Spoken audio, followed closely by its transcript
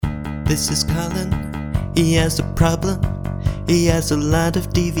This is Colin. He has a problem. He has a lot of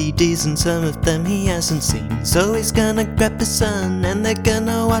DVDs and some of them he hasn't seen. So he's gonna grab his son and they're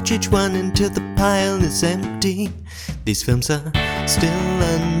gonna watch each one until the pile is empty. These films are still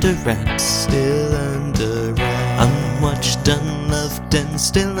under wraps, still under wraps. Unwatched, unloved and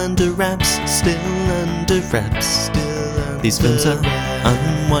still under wraps, still under wraps, still under. These films are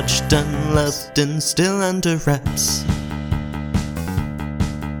unwatched, unloved and still under wraps.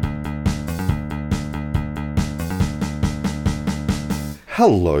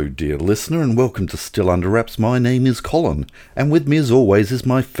 Hello dear listener and welcome to Still Under Wraps. My name is Colin and with me as always is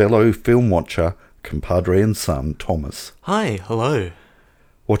my fellow film watcher, compadre and son, Thomas. Hi, hello.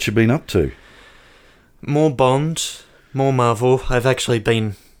 What you been up to? More Bond, more Marvel. I've actually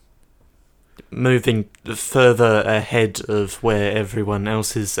been moving further ahead of where everyone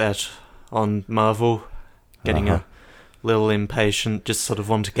else is at on Marvel. Getting a little impatient, just sort of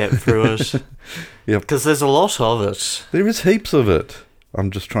want to get through it. Yep. Because there's a lot of it. There is heaps of it. I'm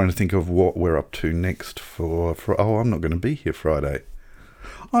just trying to think of what we're up to next for I'm not going to be here Friday.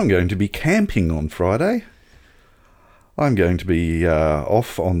 I'm going to be camping on Friday. I'm going to be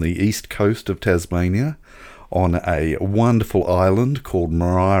off on the east coast of Tasmania on a wonderful island called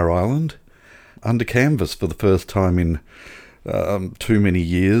Maria Island, under canvas for the first time in too many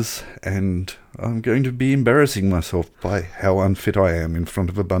years, and I'm going to be embarrassing myself by how unfit I am in front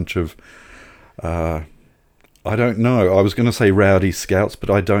of a bunch of I don't know. I was going to say rowdy scouts,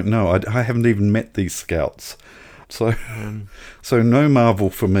 but I don't know. I haven't even met these scouts. So no Marvel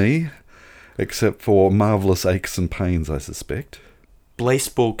for me, except for marvellous aches and pains, I suspect.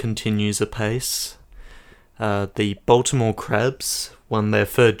 Baseball continues apace. The Baltimore Crabs won their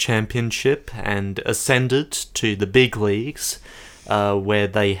third championship and ascended to the big leagues, where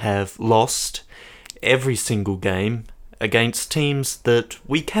they have lost every single game against teams that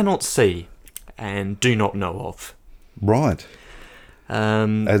we cannot see and do not know of. Right.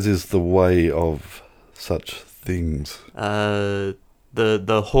 As is the way of such things. The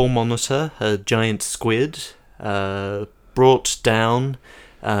hall monitor, a giant squid, brought down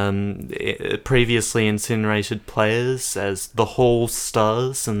previously incinerated players as the Hall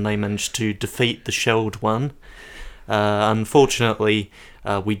Stars, and they managed to defeat the shelled one. Unfortunately,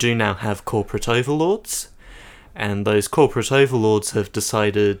 we do now have corporate overlords, and those corporate overlords have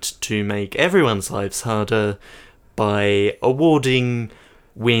decided to make everyone's lives harder by awarding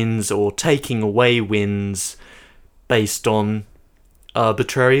wins or taking away wins based on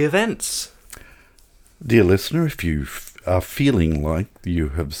arbitrary events. Dear listener, if you are feeling like you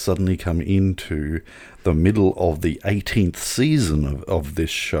have suddenly come into the middle of the 18th season of this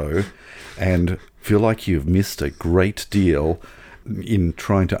show and feel like you've missed a great deal in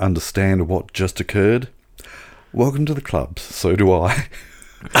trying to understand what just occurred, welcome to the club. So do I.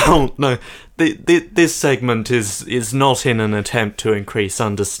 Oh, no. This segment is not in an attempt to increase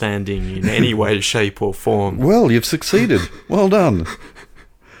understanding in any way, shape or form. Well, you've succeeded. Well done.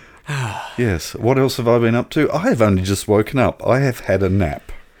 Yes. What else have I been up to? I have only just woken up. I have had a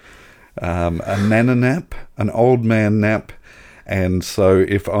nap. A nana nap, an old man nap. And so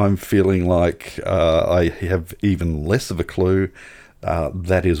if I'm feeling like I have even less of a clue,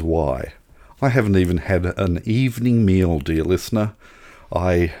 that is why. I haven't even had an evening meal, dear listener.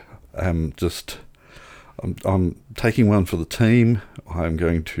 I am just... I'm taking one for the team. I'm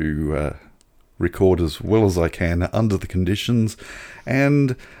going to record as well as I can under the conditions.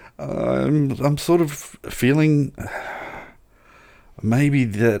 And I'm sort of feeling maybe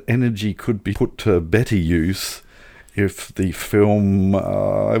that energy could be put to better use if the film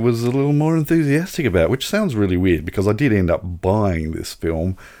I was a little more enthusiastic about, which sounds really weird because I did end up buying this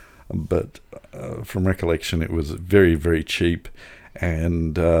film, but from recollection it was very, very cheap,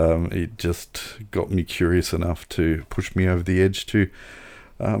 and it just got me curious enough to push me over the edge to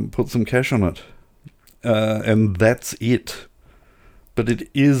put some cash on it. And that's it. But it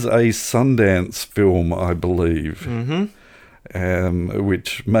is a Sundance film, I believe,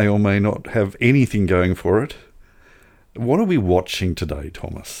 which may or may not have anything going for it. What are we watching today,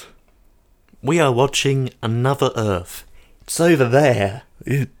 Thomas? We are watching Another Earth. It's over there.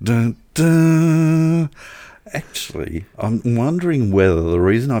 Actually, I'm wondering whether the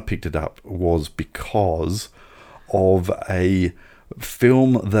reason I picked it up was because of a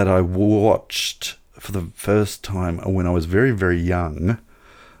film that I watched for the first time when I was very, very young,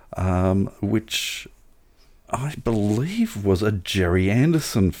 which I believe was a Gerry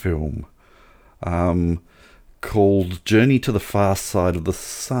Anderson film called Journey to the Far Side of the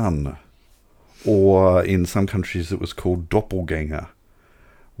Sun, or in some countries it was called Doppelganger,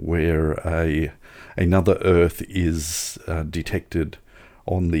 where another Earth is detected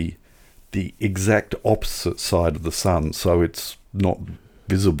on the the exact opposite side of the sun, so it's not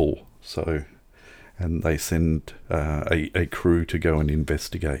visible. So, and they send a crew to go and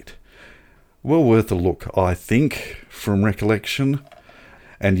investigate. Well worth a look, I think, from recollection.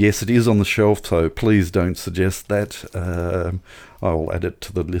 And yes, it is on the shelf, so please don't suggest that. I'll add it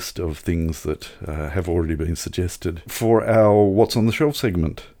to the list of things that have already been suggested for our What's on the Shelf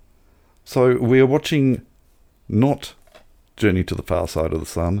segment. So we are watching not Journey to the Far Side of the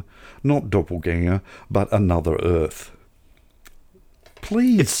Sun, not Doppelganger, but Another Earth.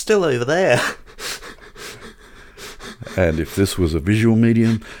 Please. It's still over there. And if this was a visual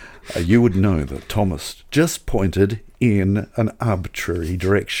medium, you would know that Thomas just pointed in an arbitrary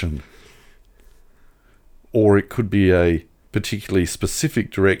direction. Or it could be a particularly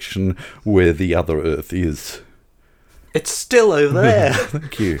specific direction where the other Earth is. It's still over there.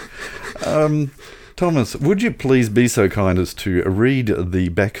 Thank you. Thomas, would you please be so kind as to read the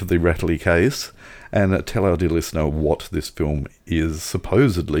back of the Rattley case and tell our dear listener what this film is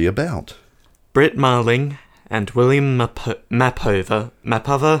supposedly about? Britt Marling and William Mapover.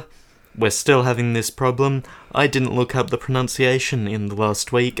 We're still having this problem. I didn't look up the pronunciation in the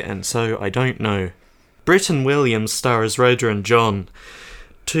last week, and so I don't know. Britt and William star as Rhoda and John,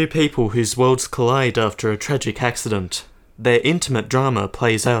 two people whose worlds collide after a tragic accident. Their intimate drama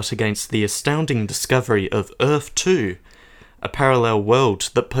plays out against the astounding discovery of Earth 2, a parallel world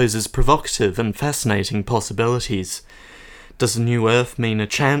that poses provocative and fascinating possibilities. Does a new Earth mean a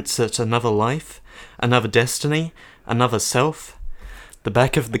chance at another life, another destiny, another self? The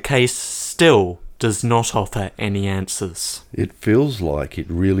back of the case still does not offer any answers. It feels like it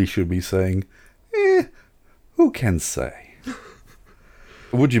really should be saying, who can say?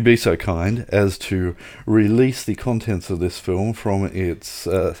 Would you be so kind as to release the contents of this film from its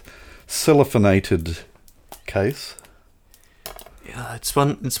cellophonated case? Yeah, it's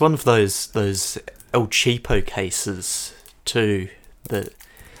one of those El Cheapo cases too that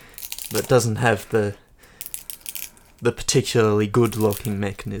doesn't have the particularly good locking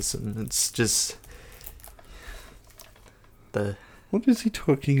mechanism. It's just the... What is he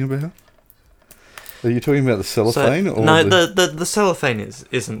talking about? Are you talking about the cellophane? No, the cellophane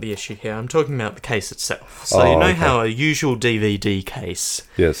isn't the issue here. I'm talking about the case itself. So you know okay. how a usual DVD case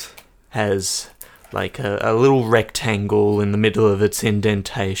Yes. has like a little rectangle in the middle of its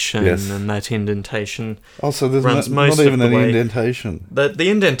indentation, Yes. and that indentation So there's runs not most even of an the way. indentation. The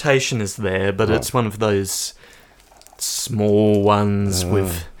indentation is there, but it's one of those small ones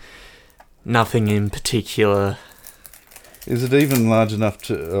with nothing in particular. Is it even large enough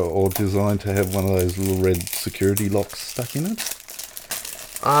to, or designed to have one of those little red security locks stuck in it?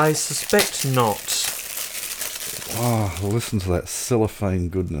 I suspect not. Oh, listen to that cellophane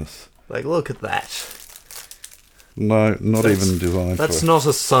goodness. Like, look at that. No, not That's- even designed for... That's not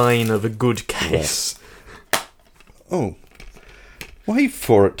a sign of a good case. Oh, wait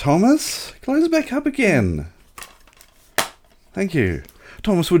for it, Thomas. Close it back up again. Thank you.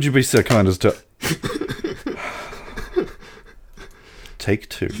 Thomas, would you be so kind as to... Take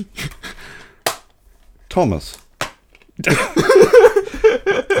two. Thomas.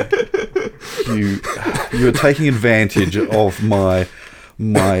 You are taking advantage of my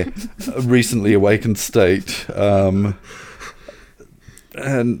recently awakened state. And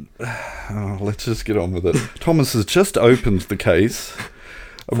let's just get on with it. Thomas has just opened the case,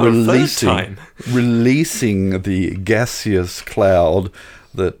 For a third time. releasing the gaseous cloud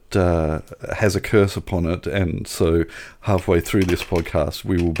that has a curse upon it, and so halfway through this podcast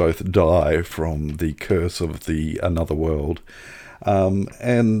we will both die from the curse of the another world.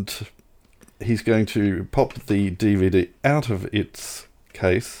 And he's going to pop the DVD out of its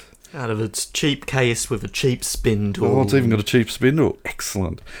case. Out of its cheap case with a cheap spindle. Oh, it's even got a cheap spindle.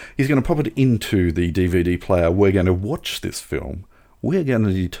 Excellent. He's going to pop it into the DVD player. We're going to watch this film. We're going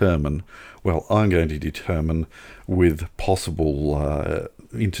to determine, well, I'm going to determine with possible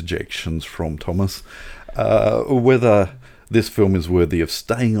interjections from Thomas, whether this film is worthy of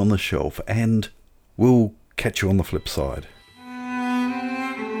staying on the shelf, and we'll catch you on the flip side.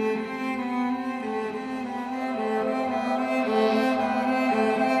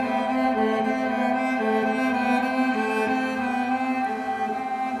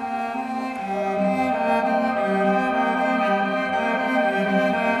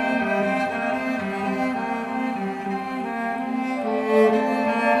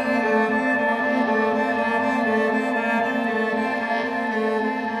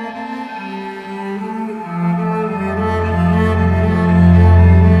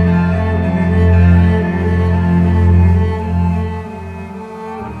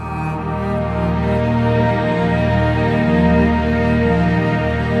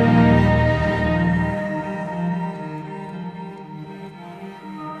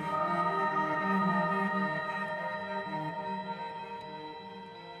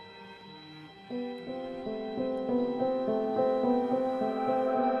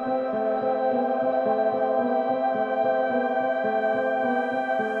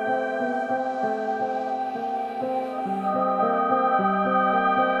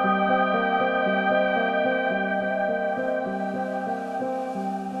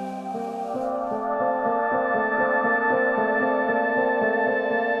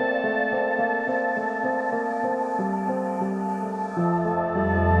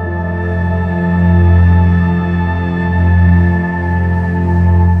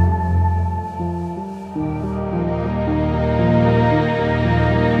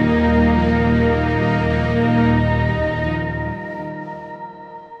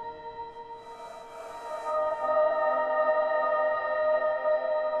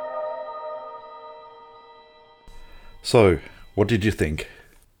 So, what did you think?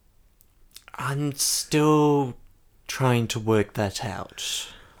 I'm still trying to work that out.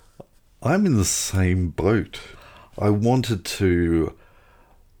 I'm in the same boat. I wanted to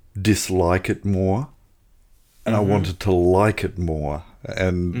dislike it more, and I wanted to like it more,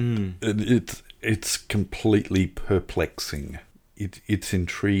 and it's completely perplexing. It's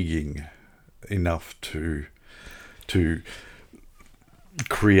intriguing enough to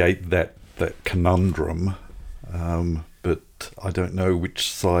create that conundrum, but I don't know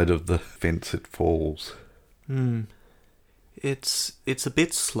which side of the fence it falls. It's a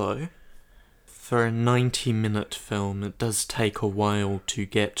bit slow. For a 90-minute film, it does take a while to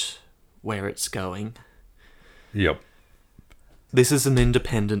get where it's going. Yep. This is an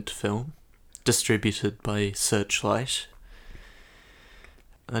independent film, distributed by Searchlight.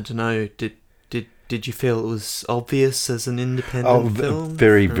 I don't know, did you feel it was obvious as an independent film?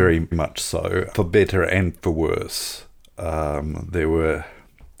 Very, very much so. For better and for worse. There were,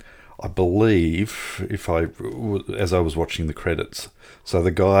 I believe, as I was watching the credits, so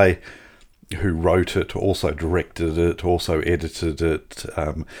the guy who wrote it also directed it, also edited it,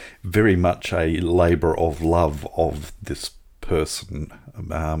 very much a labour of love of this person,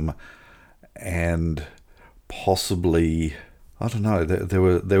 and possibly, I don't know,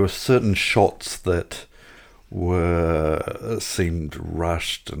 there were certain shots that seemed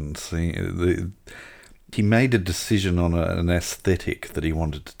rushed, and he made a decision on an aesthetic that he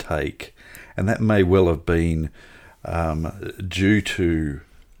wanted to take, and that may well have been due to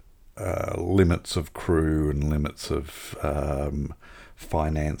limits of crew and limits of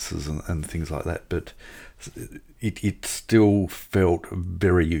finances and things like that, but it still felt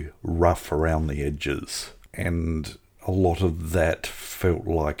very rough around the edges, and a lot of that felt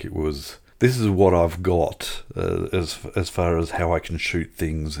like it was, this is what I've got as far as how I can shoot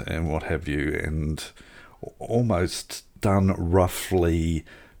things and what have you, and almost done roughly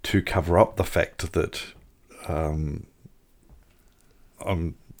to cover up the fact that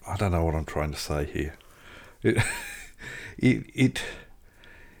I don't know what I'm trying to say here. It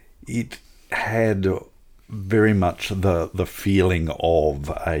had very much the feeling of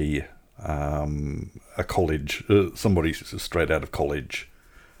a college, somebody straight out of college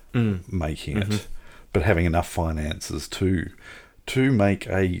making it, but having enough finances to make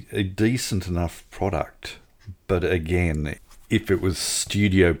a decent enough product. But again, if it was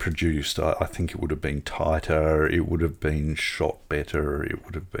studio produced, I think it would have been tighter, it would have been shot better, it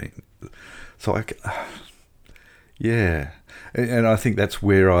would have been... So yeah. And I think that's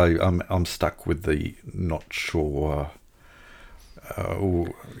where I'm stuck with the not sure,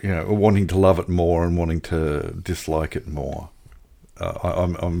 wanting to love it more and wanting to dislike it more.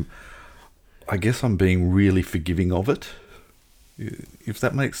 I guess I'm being really forgiving of it, if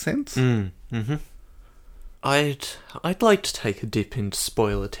that makes sense. Mm-hmm. I'd like to take a dip into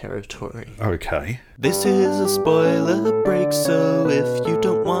spoiler territory. Okay. This is a spoiler break, so if you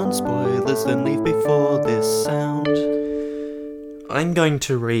don't want spoilers, then leave before this sound. I'm going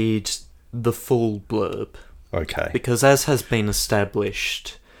to read the full blurb. Okay. Because as has been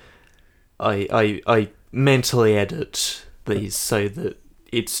established, I mentally edit these so that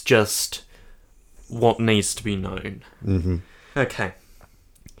it's just what needs to be known. Mm-hmm. Okay.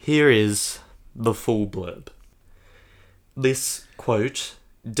 Here is the full blurb. This, quote,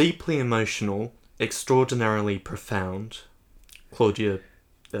 deeply emotional, extraordinarily profound, Claudia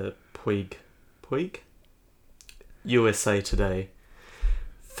Puig, USA Today,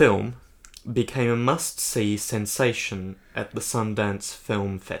 film became a must-see sensation at the Sundance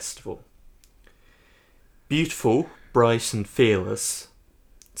Film Festival. Beautiful, bright and fearless,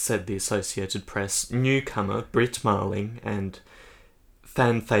 said the Associated Press, newcomer Brit Marling and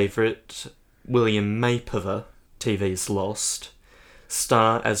fan favourite William Mapother, TV's Lost,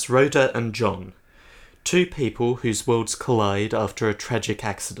 star as Rhoda and John, two people whose worlds collide after a tragic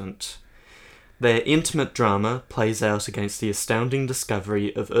accident. Their intimate drama plays out against the astounding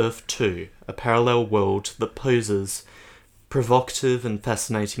discovery of Earth 2, a parallel world that poses provocative and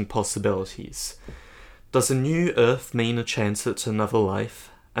fascinating possibilities. Does a new Earth mean a chance at another life,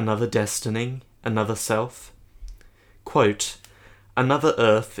 another destiny, another self? Quote, Another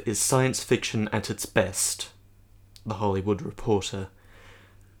Earth is science fiction at its best, The Hollywood Reporter,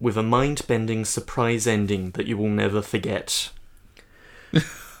 with a mind-bending surprise ending that you will never forget.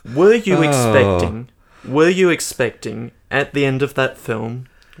 Were you expecting, at the end of that film,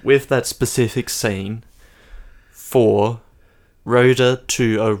 with that specific scene, for Rhoda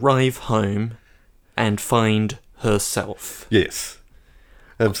to arrive home and find herself? Yes,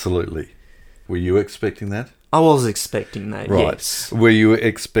 absolutely. Were you expecting that? I was expecting that, Right. yes. Were you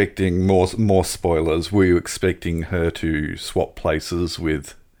expecting more spoilers? Were you expecting her to swap places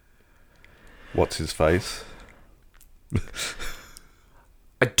with what's his face?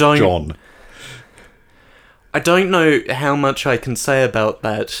 John. I don't know how much I can say about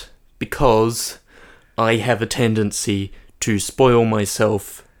that because I have a tendency to spoil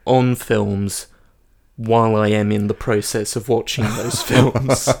myself on films while I am in the process of watching those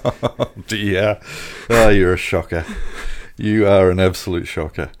films. Yeah. Oh, you're a shocker. You are an absolute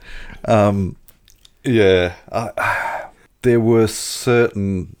shocker. Yeah. There were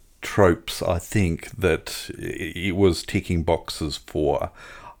certain tropes, I think, that it was ticking boxes for.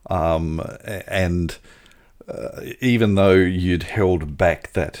 And even though you'd held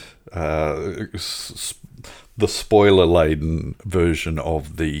back that the spoiler-laden version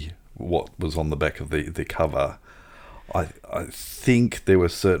of what was on the back of the cover, I think there were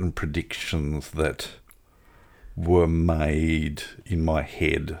certain predictions that were made in my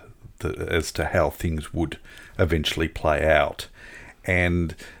head as to how things would eventually play out,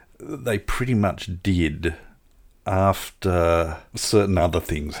 and they pretty much did after certain other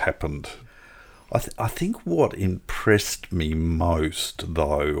things happened. I think what impressed me most,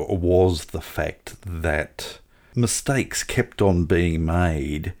 though, was the fact that mistakes kept on being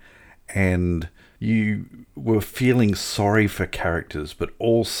made and you were feeling sorry for characters, but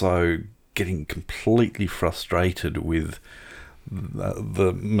also getting completely frustrated with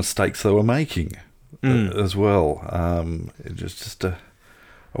the mistakes they were making as well. It was just a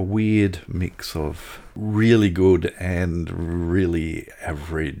weird mix of really good and really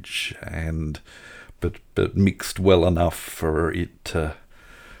average, but mixed well enough for it to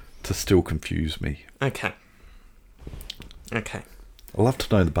still confuse me. Okay. I'll have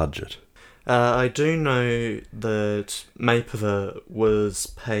to know the budget. I do know that Mapother was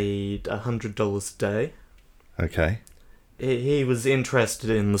paid $100 a day. Okay. He was interested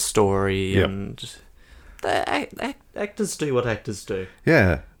in the story, Yep. and actors do what actors do.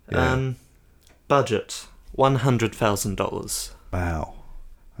 Yeah. Budget $100,000. Wow.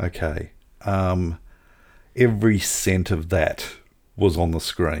 Okay. Every cent of that was on the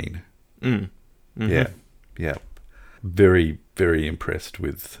screen. Mm-hmm. Yeah. Very, very impressed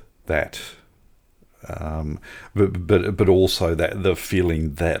with that. But also that the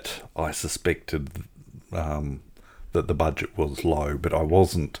feeling that I suspected that the budget was low, but I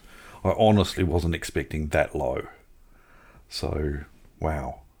honestly wasn't expecting that low. So,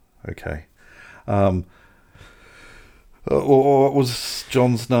 wow. Okay. What was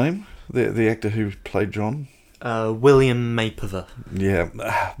John's name? The actor who played John? William Mapother. Yeah.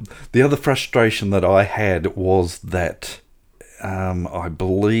 The other frustration that I had was that I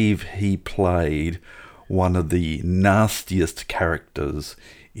believe he played one of the nastiest characters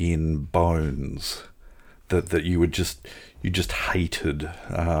in Bones that you just hated.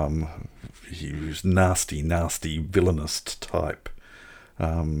 He was nasty, villainous type.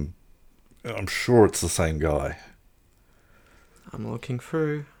 I'm sure it's the same guy. I'm looking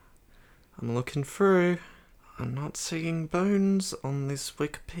through. I'm not seeing Bones on this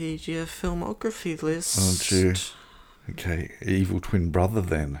Wikipedia filmography list. Aren't you? Okay, evil twin brother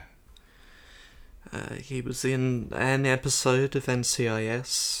then. He was in an episode of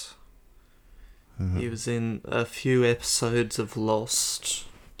NCIS. He was in a few episodes of Lost.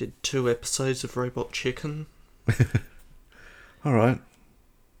 Did 2 episodes of Robot Chicken. All right.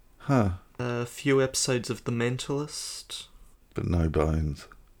 Huh. A few episodes of The Mentalist. But no Bones.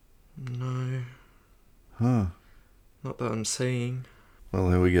 No. Huh. Not that I'm seeing. Well,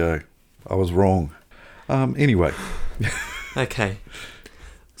 there we go. I was wrong. Anyway. Okay.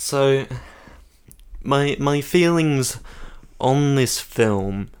 So, my feelings on this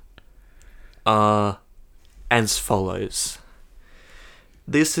film are as follows.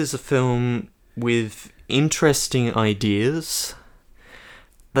 This is a film with interesting ideas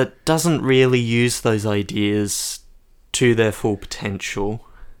that doesn't really use those ideas to their full potential,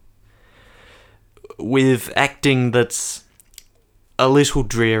 with acting that's a little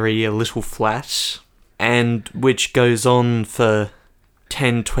dreary, a little flat, and which goes on for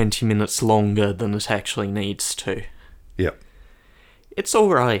 10-20 minutes longer than it actually needs to. Yep. It's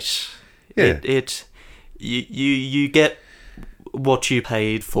alright. Yeah. You get what you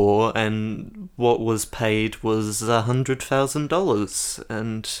paid for, and what was paid was $100,000,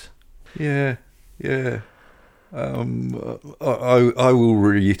 and Yeah. I will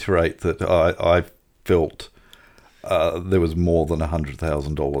reiterate that I felt there was more than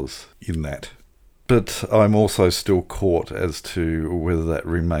 $100,000 in that. But I'm also still caught as to whether that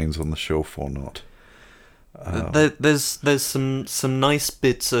remains on the shelf or not. there's some nice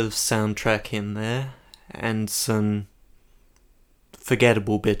bits of soundtrack in there, and some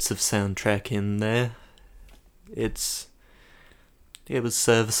forgettable bits of soundtrack in there. It was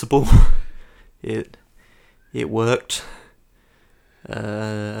serviceable. It worked.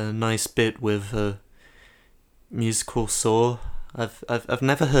 A nice bit with a musical Saw. I've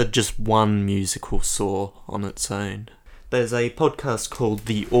never heard just one musical Saw on its own. There's a podcast called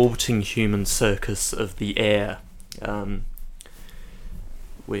The Orbiting Human Circus of the Air,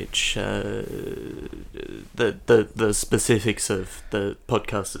 which the specifics of the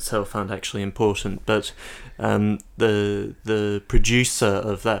podcast itself aren't actually important, but the producer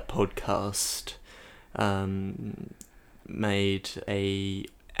of that podcast made a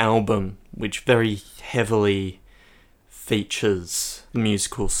album which very heavily features the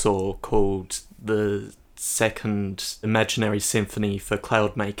musical Saw, called the Second Imaginary Symphony for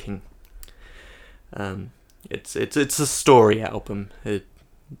Cloud Making. It's a story album. It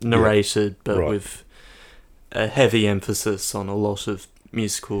narrated, but right. with a heavy emphasis on a lot of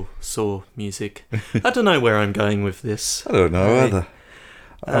musical Saw music. I don't know where I'm going with this. I don't know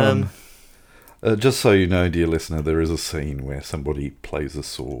either. Just so you know, dear listener, there is a scene where somebody plays a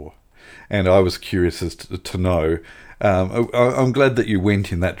saw, and I was curious as to know. I'm glad that you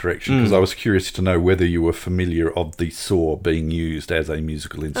went in that direction, because I was curious to know whether you were familiar of the saw being used as a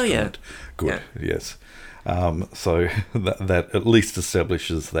musical instrument. Oh, yeah. Good, yes. So that at least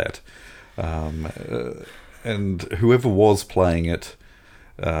establishes that. And whoever was playing it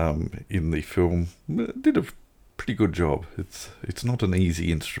in the film did a pretty good job. It's not an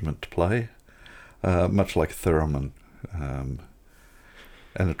easy instrument to play, much like a theremin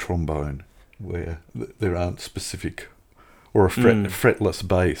and a trombone, where there aren't specific, or a fretless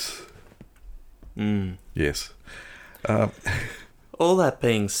bass. Yes. All that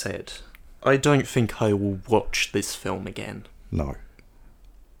being said, I don't think I will watch this film again. No.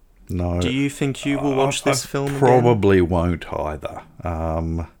 Do you think you will watch this film again? Probably won't either.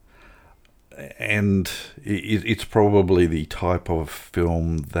 And it's probably the type of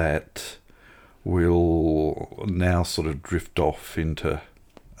film that will now sort of drift off into,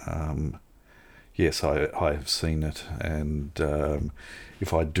 yes, I have seen it, and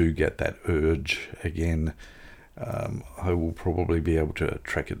if I do get that urge again, I will probably be able to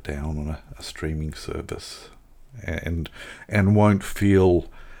track it down on a streaming service, and won't feel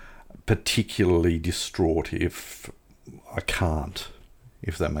particularly distraught if I can't,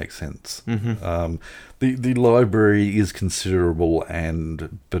 if that makes sense. Mm-hmm. The library is considerable,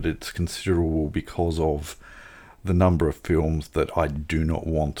 but it's considerable because of the number of films that I do not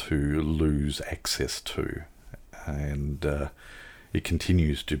want to lose access to, and it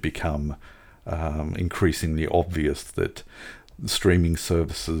continues to become increasingly obvious that streaming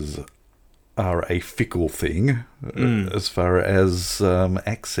services are a fickle thing as far as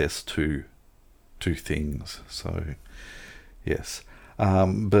access to things. So, yes.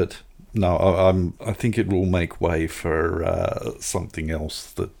 But no, I think it will make way for something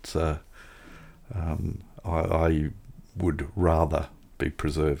else that I would rather be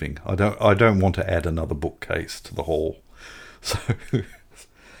preserving. I don't want to add another bookcase to the hall.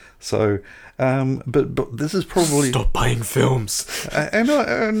 But this is probably... Stop buying films.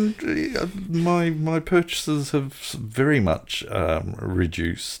 And my purchases have very much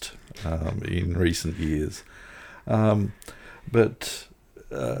reduced in recent years. But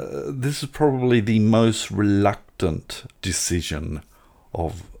this is probably the most reluctant decision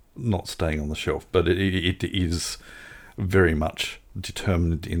of not staying on the shelf. But it is very much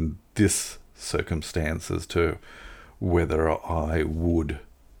determined in this circumstance as to whether I would,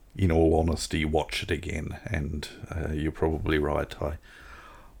 in all honesty, watch it again. And you're probably right.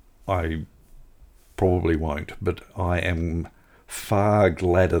 I probably won't, but I am far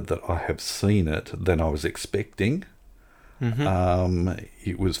gladder that I have seen it than I was expecting. Mm-hmm.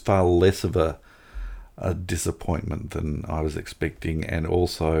 It was far less of a disappointment than I was expecting, and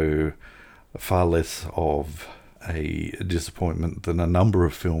also far less of a disappointment than a number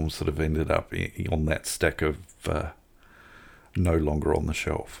of films that have ended up on that stack of no longer on the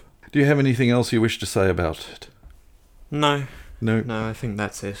shelf. Do you have anything else you wish to say about it? No. No? No, I think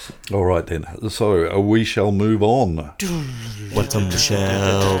that's it. All right then. So we shall move on. What's on the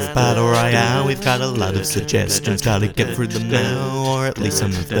shelf? Battle Royale. We've got a lot of suggestions. Gotta get through them now, or at least some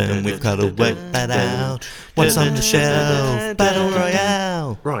of them. We've gotta work that out. What's on the shelf? Battle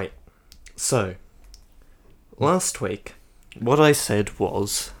Royale. Right. So, last week, what I said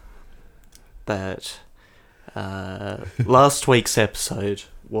was that last week's episode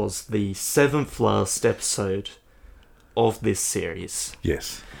was the 7th last episode of this series.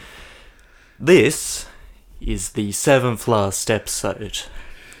 Yes. This is the 7th last episode.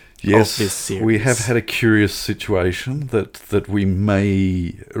 Yes, this series. we have had a curious situation that we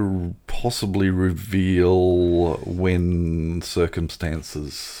may possibly reveal when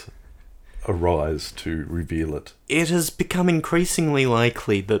circumstances arise to reveal it. It has become increasingly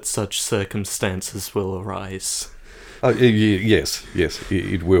likely that such circumstances will arise. Yes,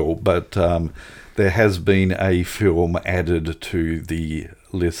 it will. But there has been a film added to the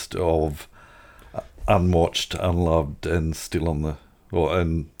list of unwatched, unloved, and still on the...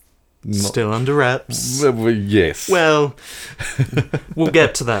 Still under wraps. Yes. Well, we'll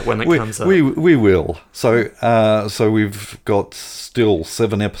get to that when it comes up. We will. So we've got still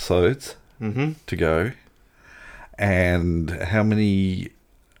 7 episodes to go. And how many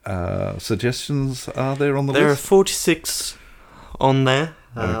suggestions are there on the There list? are 46 on there.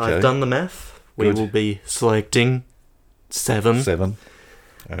 Okay. I've done the math. We Good. will be selecting 7. 7.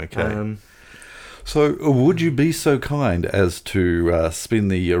 Okay. So, would you be so kind as to spin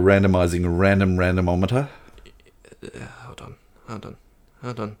the randomometer? Hold on.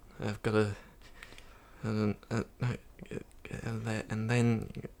 I've got to... no, and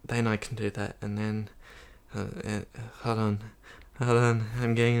then I can do that, and then... hold on,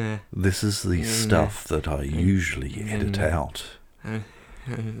 I'm getting there. This is the stuff that I usually edit out.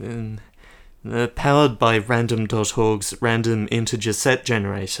 Powered by random.org's random integer set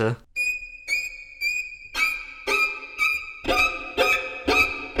generator.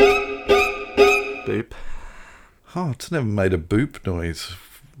 Boop. Oh, it's never made a boop noise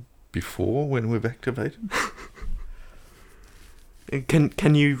before when we've activated.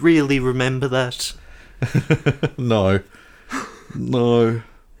 Can you really remember that? No.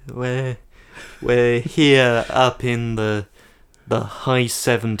 We're here up in the high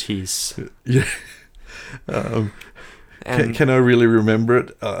 70s. Yeah. Can I really remember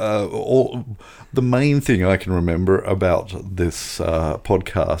it? The main thing I can remember about this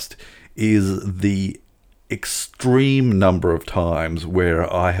podcast is the extreme number of times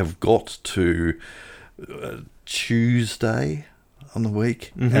where I have got to Tuesday on the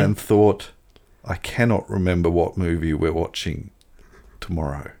week and thought, I cannot remember what movie we're watching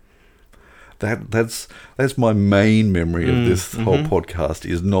tomorrow. That's my main memory of this whole podcast,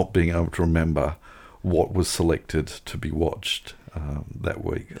 is not being able to remember what was selected to be watched that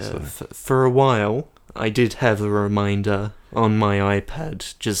week. So. For a while, I did have a reminder on my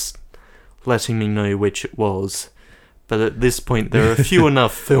iPad just letting me know which it was. But at this point, there are few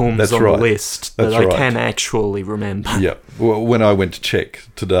enough films on the list that I can actually remember. Yeah. Well, when I went to check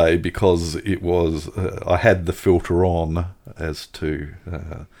today, because it was... I had the filter on as to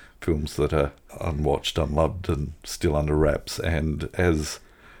films that are unwatched, unloved, and still under wraps. And as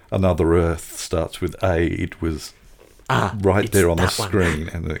Another Earth starts with A, it was right there on the screen.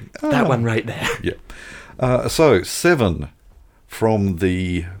 And that one right there. Yeah. So, 7 from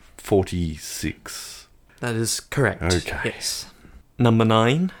the 46. That is correct. Okay. Yes. Number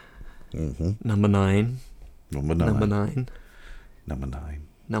 9. Mm-hmm. Number 9. Number 9. Number 9. Number 9.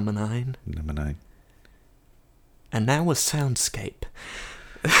 Number 9. Number 9. And now a soundscape.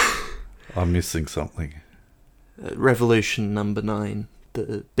 I'm missing something. Revolution number 9.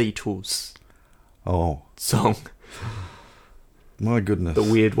 The Beatles song. My goodness. The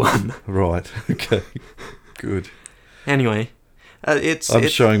weird one. Right. Okay. Good. Anyway. I'm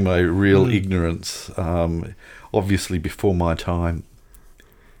showing my real ignorance, obviously before my time.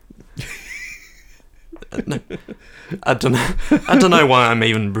 No, I don't know why I'm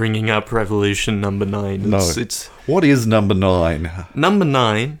even bringing up Revolution number 9. It's what is number 9? Number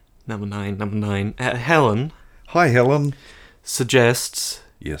 9. Helen. Hi, Helen. Suggests.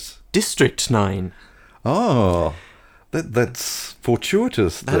 Yes. District 9. Oh. That's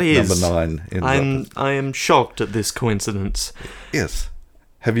fortuitous. That is. Number 9. I am shocked at this coincidence. Yes.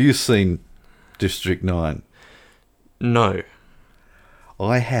 Have you seen District 9? No.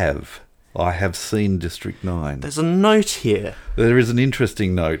 I have. I have seen District 9. There's a note here. There is an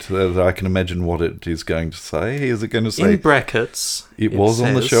interesting note that I can imagine what it is going to say. Is it going to say... In brackets. It was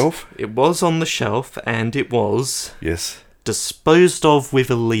on the shelf? It was on the shelf, and it was... Yes. Disposed of with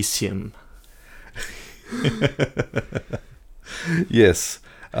Elysium. Yes.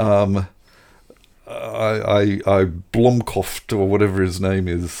 I Blomkoft, or whatever his name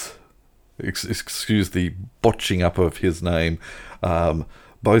is, excuse the botching up of his name,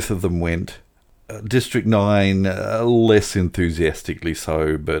 both of them went. District 9, less enthusiastically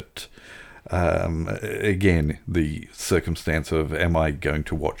so, but again, the circumstance of, am I going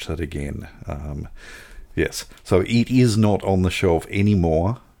to watch that again? Yes. So it is not on the shelf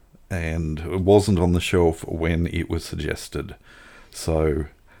anymore, and it wasn't on the shelf when it was suggested. So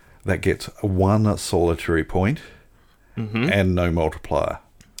that gets 1 solitary point and no multiplier.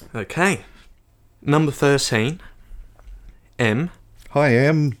 Okay. Number 13. M Hi,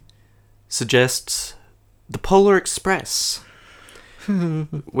 Em. suggests The Polar Express,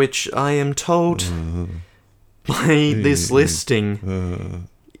 which I am told by this listing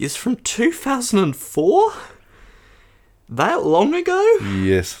is from 2004? That long ago?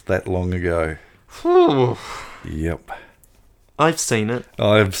 Yes, that long ago. Phew. Yep. I've seen it.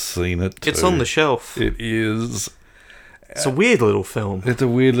 I've seen it too. It's on the shelf. It is. It's a weird little film. It's a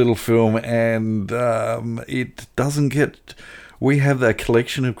weird little film, and it doesn't get... We have a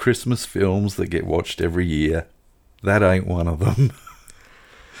collection of Christmas films that get watched every year. That ain't one of them.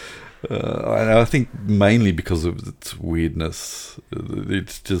 I think mainly because of its weirdness.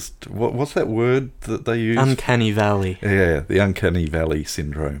 It's just... What's that word that they use? Uncanny Valley. Yeah, the Uncanny Valley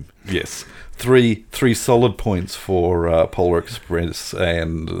syndrome. Yes. Three solid points for Polar Express,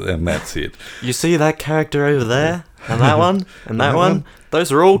 and that's it. You see that character over there? And that one? And that one?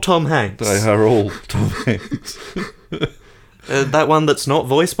 Those are all Tom Hanks. They are all Tom Hanks. That one that's not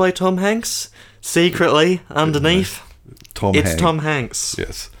voiced by Tom Hanks? Secretly, underneath? It's Tom Hanks.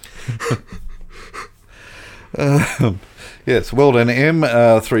 Yes. Yes, well done, Em.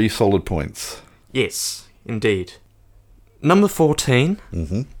 3 solid points. Yes, indeed. Number 14.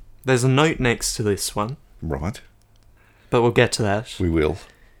 Mm-hmm. There's a note next to this one, Right. but we'll get to that. We will.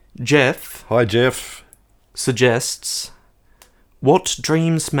 Jeff Hi, Jeff. suggests, What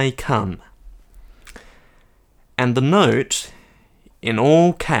Dreams May Come. And the note, in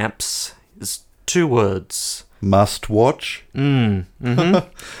all caps, is 2 words. Must watch.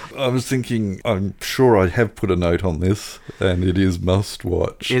 Mm-hmm. I was thinking, I'm sure I have put a note on this, and it is must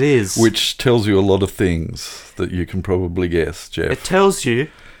watch. It is. Which tells you a lot of things that you can probably guess, Jeff. It tells you,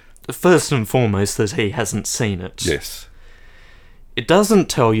 first and foremost, that he hasn't seen it. Yes. It doesn't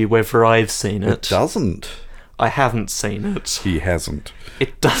tell you whether I've seen it. It doesn't. I haven't seen it. He hasn't.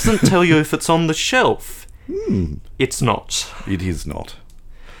 It doesn't tell you if it's on the shelf. It's not. It is not.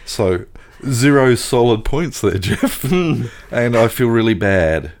 So, 0 solid points there, Jeff. And I feel really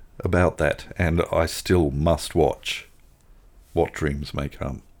bad about that. And I still must watch What Dreams May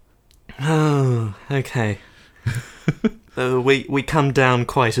Come. Oh, okay. We come down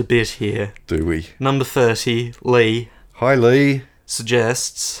quite a bit here. Do we? Number 30, Lee, Hi, Lee.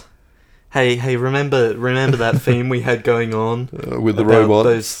 suggests, Hey, remember that theme we had going on? With the about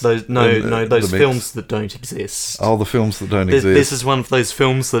robots. Those the mix. films that don't exist. Oh, the films that don't exist. This is one of those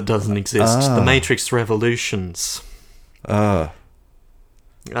films that doesn't exist. Ah. The Matrix Revolutions. Ah,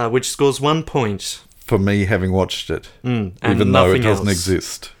 Which scores 1 point. for me having watched it. And even though it nothing doesn't else.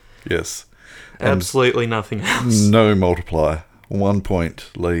 exist. Yes. And Absolutely nothing else. no multiplier. 1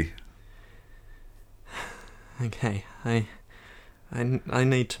 point, Lee. Okay, I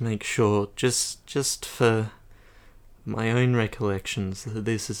need to make sure, just for my own recollections, that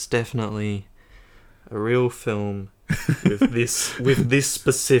this is definitely a real film with this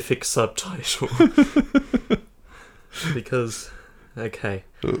specific subtitle. Because, okay,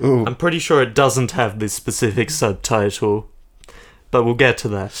 Oh, I'm pretty sure it doesn't have this specific subtitle, but we'll get to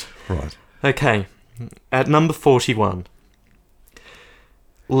that. right. Okay, at number 41,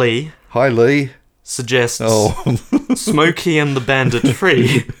 Lee Hi, Lee. suggests Oh, Smokey and the Bandit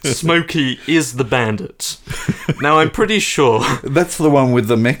 3. Smokey is the bandit. Now, I'm pretty sure... that's the one with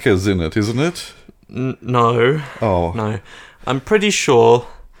the mechas in it, isn't it? No. Oh, No. I'm pretty sure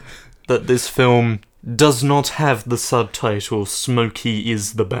that this film does not have the subtitle Smokey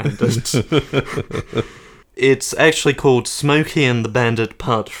is the Bandit. It's actually called Smokey and the Bandit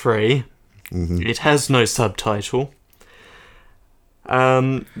Part 3. Mm-hmm. It has no subtitle.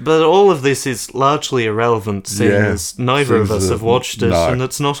 But all of this is largely irrelevant, seeing Yeah, as neither of seems us have watched it, no. and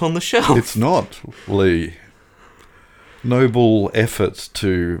it's not on the shelf. It's not, Lee. Noble effort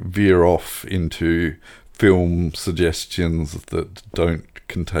to veer off into film suggestions that don't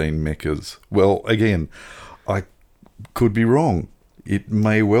contain mechas. Well, again, I could be wrong. It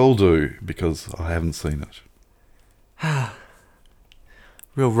may well do, because I haven't seen it.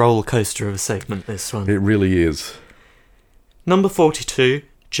 Real roller coaster of a segment, this one. It really is. Number 42,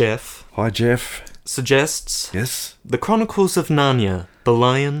 Jeff, Hi, Jeff. suggests Yes? The Chronicles of Narnia, The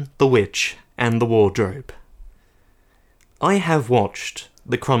Lion, the Witch, and the Wardrobe. I have watched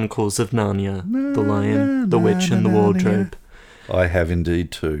The Chronicles of Narnia, The Lion, the Witch, and the Wardrobe. I have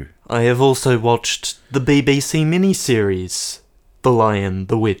indeed too. I have also watched the BBC miniseries, The Lion,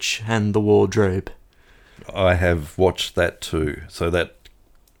 the Witch, and the Wardrobe. I have watched that too, so that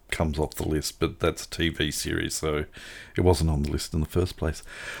comes off the list, but that's a TV series, so it wasn't on the list in the first place.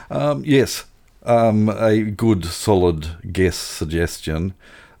 Yes, a good, solid guess suggestion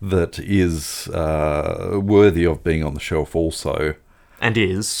that is worthy of being on the shelf also. And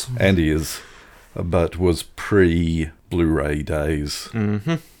is. But was pre-Blu-ray days.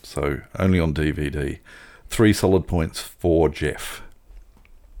 Mm-hmm. So only on DVD. 3 solid points for Jeff.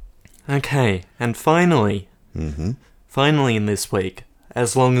 Okay, and finally, finally in this week,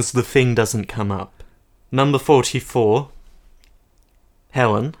 as long as the thing doesn't come up, number 44,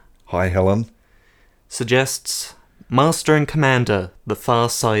 Helen. Hi, Helen. Suggests Master and Commander, The Far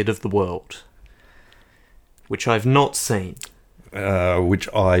Side of the World, which I've not seen.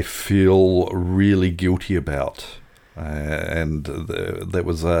 Which I feel really guilty about. And there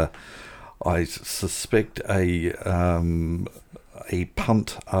was I suspect a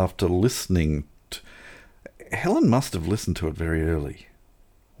punt after listening. Helen must have listened to it very early.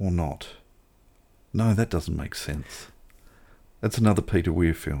 Or not. No, that doesn't make sense. That's another Peter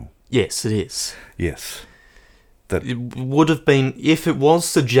Weir film. Yes, it is. Yes. It would have been, if it was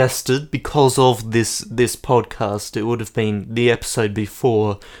suggested because of this podcast, it would have been the episode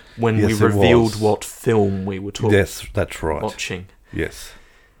before when we revealed what film we were talking. Yes, that's right. Watching. Yes.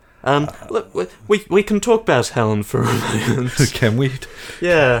 Look, we can talk about Helen for a moment. Can we?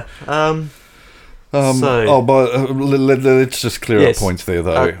 Yeah. Let's just clear up points there,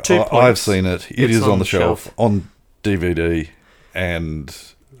 though. 2 points. I've seen it. It is on the shelf on DVD and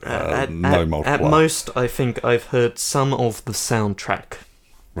no multiplier. At most, I think I've heard some of the soundtrack.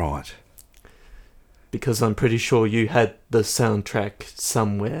 Right. Because I'm pretty sure you had the soundtrack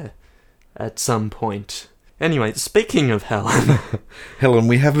somewhere at some point. Anyway, speaking of Helen... Helen,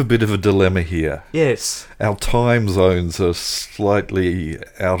 we have a bit of a dilemma here. Yes. Our time zones are slightly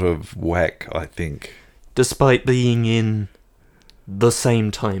out of whack, I think. Despite being in the same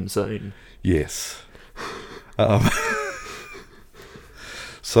time zone. Yes.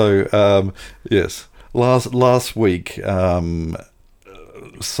 Yes. Last week,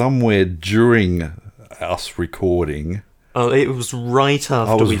 somewhere during us recording... Oh, it was right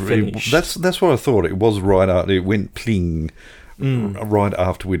after we finished. That's what I thought. It was right after. It went pling right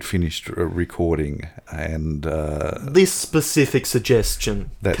after we'd finished recording. And this specific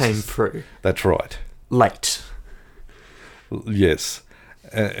suggestion came through. That's right. Late. Yes.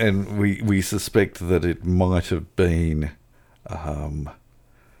 And we suspect that it might have been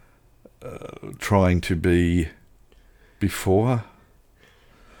trying to be before...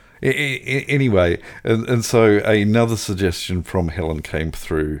 Anyway, and so another suggestion from Helen came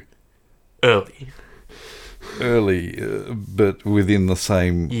through. Early, but within the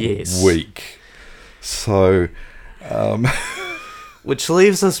same week. So... which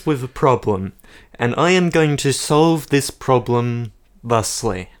leaves us with a problem, and I am going to solve this problem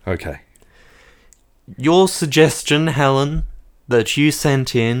thusly. Okay. Your suggestion, Helen, that you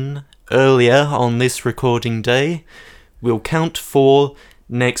sent in earlier on this recording day will count for...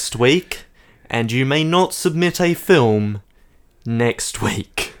 next week, and you may not submit a film next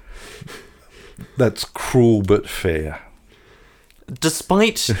week. That's cruel but fair.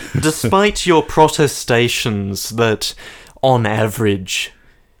 Despite your protestations that, on average,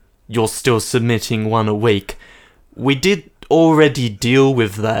 you're still submitting one a week, we did already deal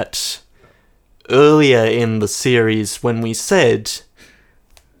with that earlier in the series when we said,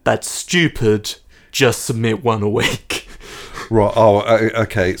 that's stupid, just submit one a week. Right. Oh,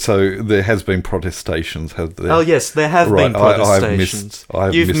 okay. So there has been protestations, has there? Oh yes, there have been protestations.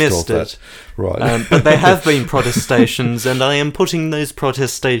 You've missed it. That. Right. But there have been protestations, and I am putting those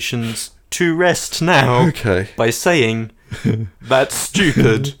protestations to rest now. Okay. By saying that's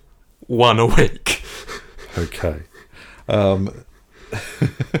stupid. One a week. Okay.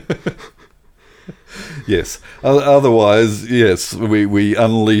 Yes. Otherwise, yes, we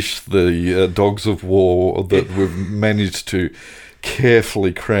unleash the dogs of war that we've managed to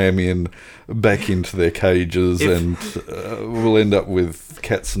carefully cram in back into their cages, and we'll end up with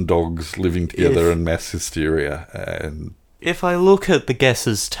cats and dogs living together in mass hysteria. And if I look at the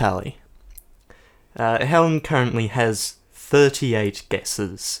guesses tally, Helen currently has 38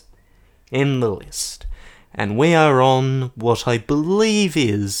 guesses in the list. And we are on what I believe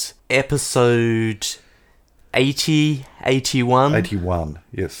is episode 80, 81? 81,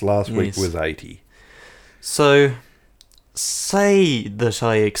 yes. Last week was 80. So, say that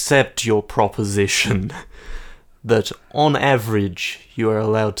I accept your proposition that on average you are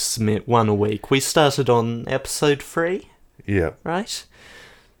allowed to submit one a week. We started on episode 3? Yeah. Right?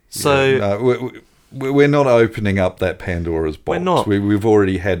 So... Yeah, no, we're not opening up that Pandora's box. We're not. We've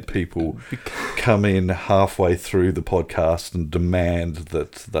already had people come in halfway through the podcast and demand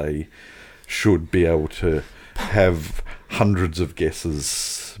that they should be able to have hundreds of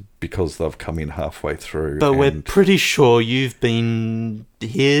guesses because they've come in halfway through. But we're pretty sure you've been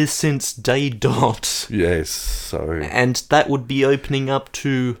here since day dot. Yes, so... And that would be opening up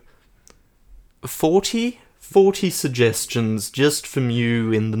to 40 suggestions just from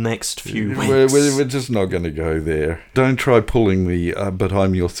you in the next few weeks. We're just not going to go there. Don't try pulling the but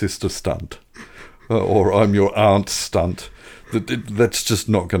I'm your sister stunt. Or I'm your aunt stunt. That's just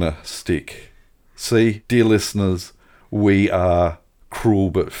not going to stick. See, dear listeners, we are cruel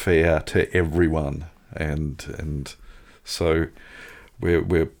but fair to everyone. And so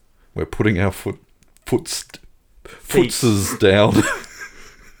we're putting our footses down.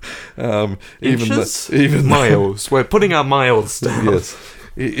 Even miles. We're putting our miles down. Yes.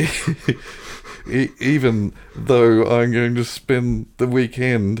 Even though I'm going to spend the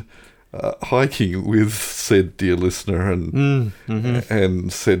weekend hiking with said dear listener,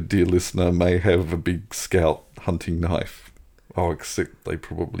 and said dear listener may have a big scout hunting knife. Oh, except they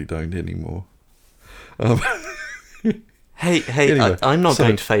probably don't anymore. Hey, anyway, I'm not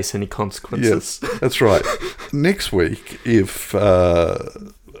going to face any consequences. Yes, that's right. Next week, if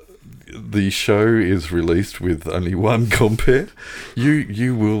the show is released with only one compare,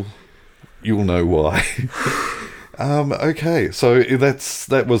 you'll know why. Okay, so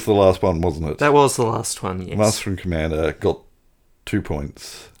that was the last one, wasn't it? That was the last one, yes. Master and Commander got 2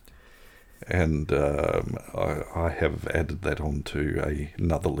 points, and I have added that onto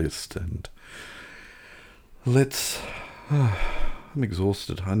another list, and I'm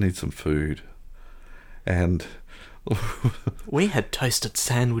exhausted. I need some food, and we had toasted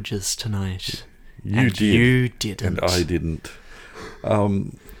sandwiches tonight. You didn't. And I didn't.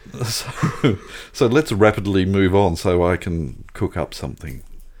 So let's rapidly move on so I can cook up something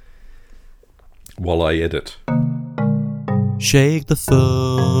while I edit. Shake the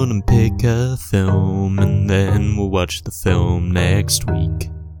phone and pick a film, and then we'll watch the film next week.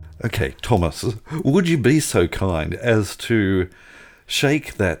 Okay, Thomas, would you be so kind as to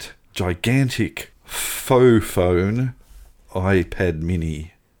shake that gigantic faux phone iPad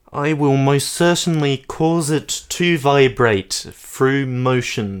mini? I will most certainly cause it to vibrate through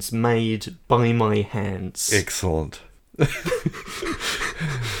motions made by my hands. Excellent.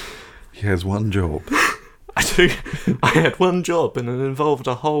 He has one job. I do. I had one job, and it involved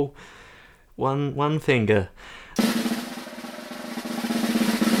a whole one finger.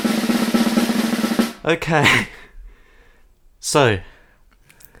 Okay. So,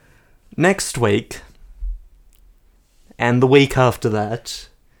 next week, and the week after that,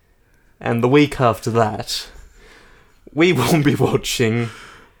 and the week after that, we will be watching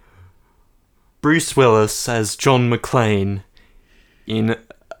Bruce Willis as John McClane in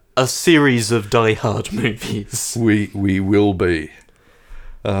a series of Die Hard movies. We will be.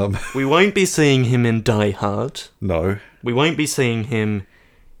 We won't be seeing him in Die Hard. No. We won't be seeing him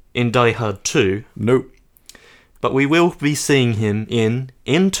in Die Hard 2. Nope. But we will be seeing him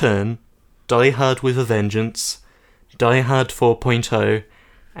in turn, Die Hard with a Vengeance, Die Hard 4.0,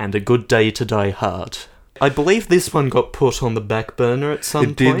 and A Good Day to Die Hard. I believe this one got put on the back burner at some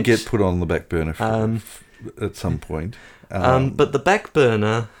point. It did get put on the back burner at some point. But the back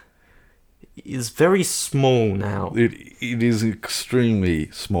burner is very small now. It is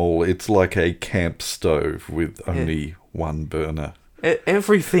extremely small. It's like a camp stove with only one burner.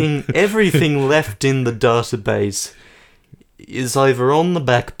 Everything left in the database is either on the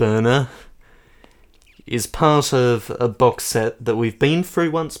back burner, is part of a box set that we've been through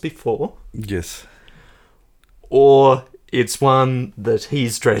once before. Yes. Or it's one that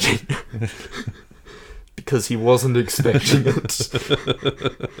he's dreading. Because he wasn't expecting it.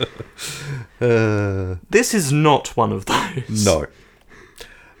 This is not one of those. No.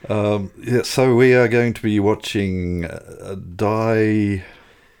 So we are going to be watching Die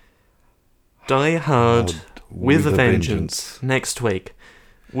Hard with a Vengeance next week,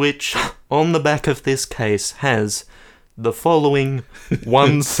 which, on the back of this case, has the following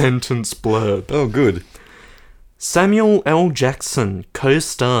one-sentence blurb. Oh, good. Samuel L. Jackson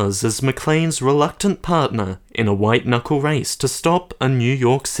co-stars as McClane's reluctant partner in a white-knuckle race to stop a New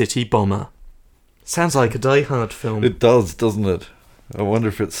York City bomber. Sounds like a Die Hard film. It does, doesn't it? I wonder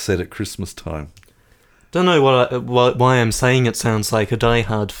if it's set at Christmas time. Don't know why I'm saying it sounds like a Die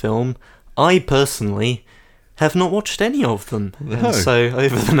Hard film. I, personally, have not watched any of them. No. And so,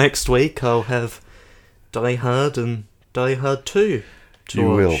 over the next week, I'll have Die Hard and Die Hard 2 to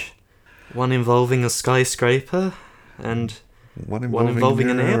watch. Will. One involving a skyscraper, and one involving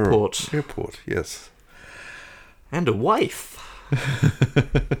an airport. Airport, yes. And a wife.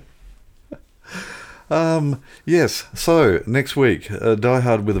 Yes, so, next week, Die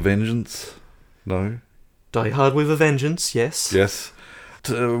Hard with a Vengeance. No? Die Hard with a Vengeance, yes. Yes.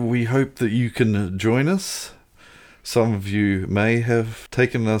 we hope that you can join us. Some of you may have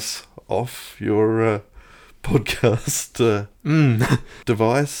taken us off your podcast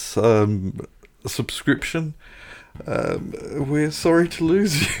device subscription. We're sorry to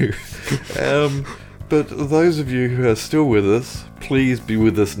lose you. But those of you who are still with us, please be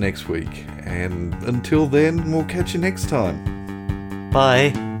with us next week. And until then, we'll catch you next time.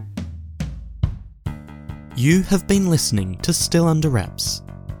 Bye. You have been listening to Still Under Wraps.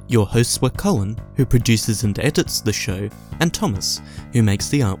 Your hosts were Colin, who produces and edits the show, and Thomas, who makes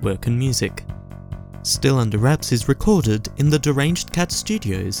the artwork and music. Still Under Wraps is recorded in the Deranged Cat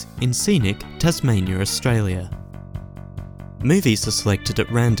Studios in scenic Tasmania, Australia. Movies are selected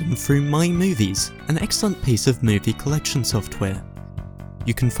at random through My Movies, an excellent piece of movie collection software.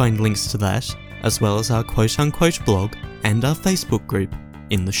 You can find links to that, as well as our quote-unquote blog and our Facebook group,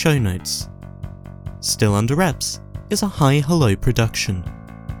 in the show notes. Still Under Wraps is a Hi Hello production.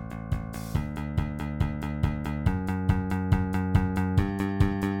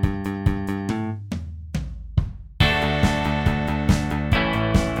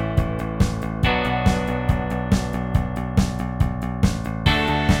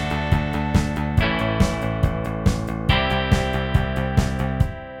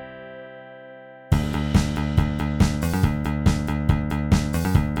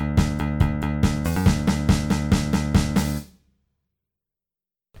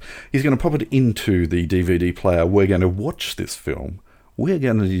 He's going to pop it into the DVD player. We're going to watch this film. We're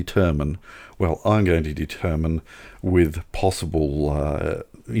going to determine, well, I'm going to determine with possible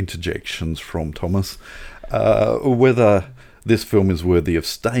interjections from Thomas, whether this film is worthy of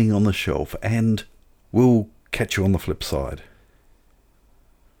staying on the shelf, and we'll catch you on the flip side.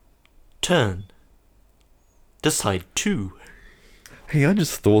 Turn. Decide to. Hey, I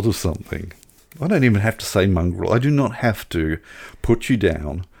just thought of something. I don't even have to say mongrel. I do not have to put you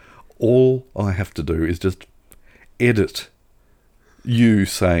down. All I have to do is just edit you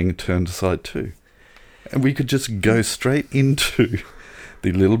saying turn to side 2. And we could just go straight into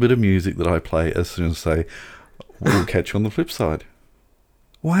the little bit of music that I play as soon as I say, we'll catch you on the flip side.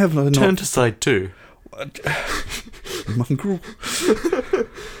 Why have I not... Turn to side 2. Mongrel.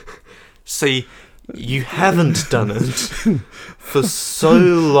 See, you haven't done it for so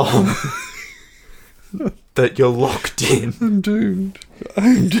long that you're locked in. I'm doomed.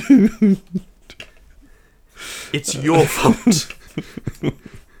 I'm doomed. It's your fault.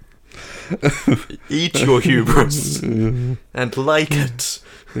 Eat your hubris and like it.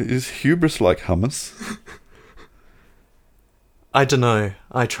 Is hubris like hummus? I don't know.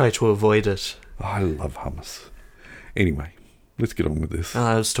 I try to avoid it. I love hummus. Anyway, let's get on with this.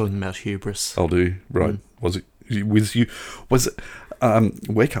 I was talking about hubris. I'll do. Right. Was it you? Was it...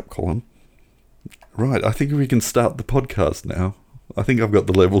 wake up, Colin. Right, I think we can start the podcast now. I think I've got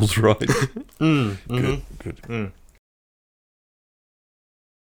the levels right. Good.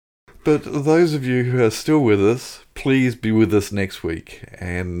 But those of you who are still with us, please be with us next week.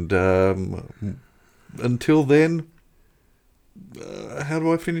 And until then, how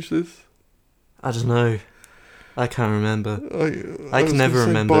do I finish this? I don't know. I can't remember. I can never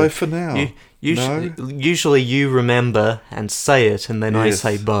remember. Bye for now. No? Usually you remember and say it, and then Yes.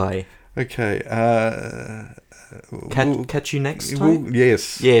 I say bye. Okay. Catch you next time?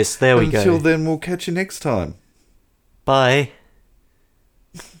 Yes. Yes, there we go. Until then, we'll catch you next time. Bye.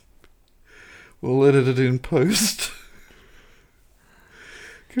 We'll edit it in post.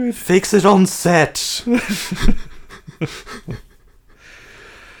 Good. Fix it on set.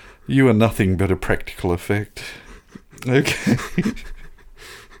 You are nothing but a practical effect. Okay.